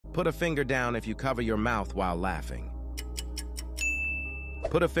Put a finger down if you cover your mouth while laughing.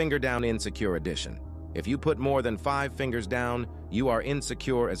 Put a finger down, insecure edition. If you put more than 5 fingers down, you are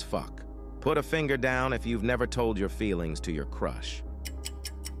insecure as fuck. Put a finger down if you've never told your feelings to your crush.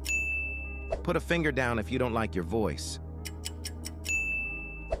 Put a finger down if you don't like your voice.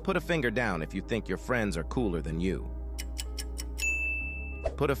 Put a finger down if you think your friends are cooler than you.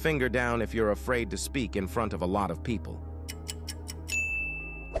 Put a finger down if you're afraid to speak in front of a lot of people.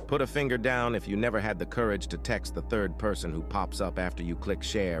 Put a finger down if you never had the courage to text the third person who pops up after you click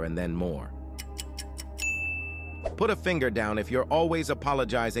share and then more. Put a finger down if you're always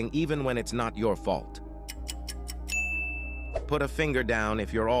apologizing even when it's not your fault. Put a finger down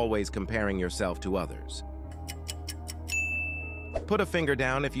if you're always comparing yourself to others. Put a finger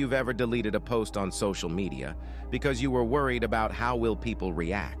down if you've ever deleted a post on social media because you were worried about how will people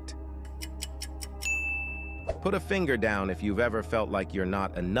react. Put a finger down if you've ever felt like you're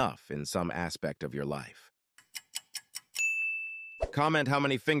not enough in some aspect of your life. Comment how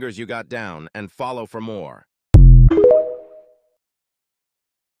many fingers you got down and follow for more.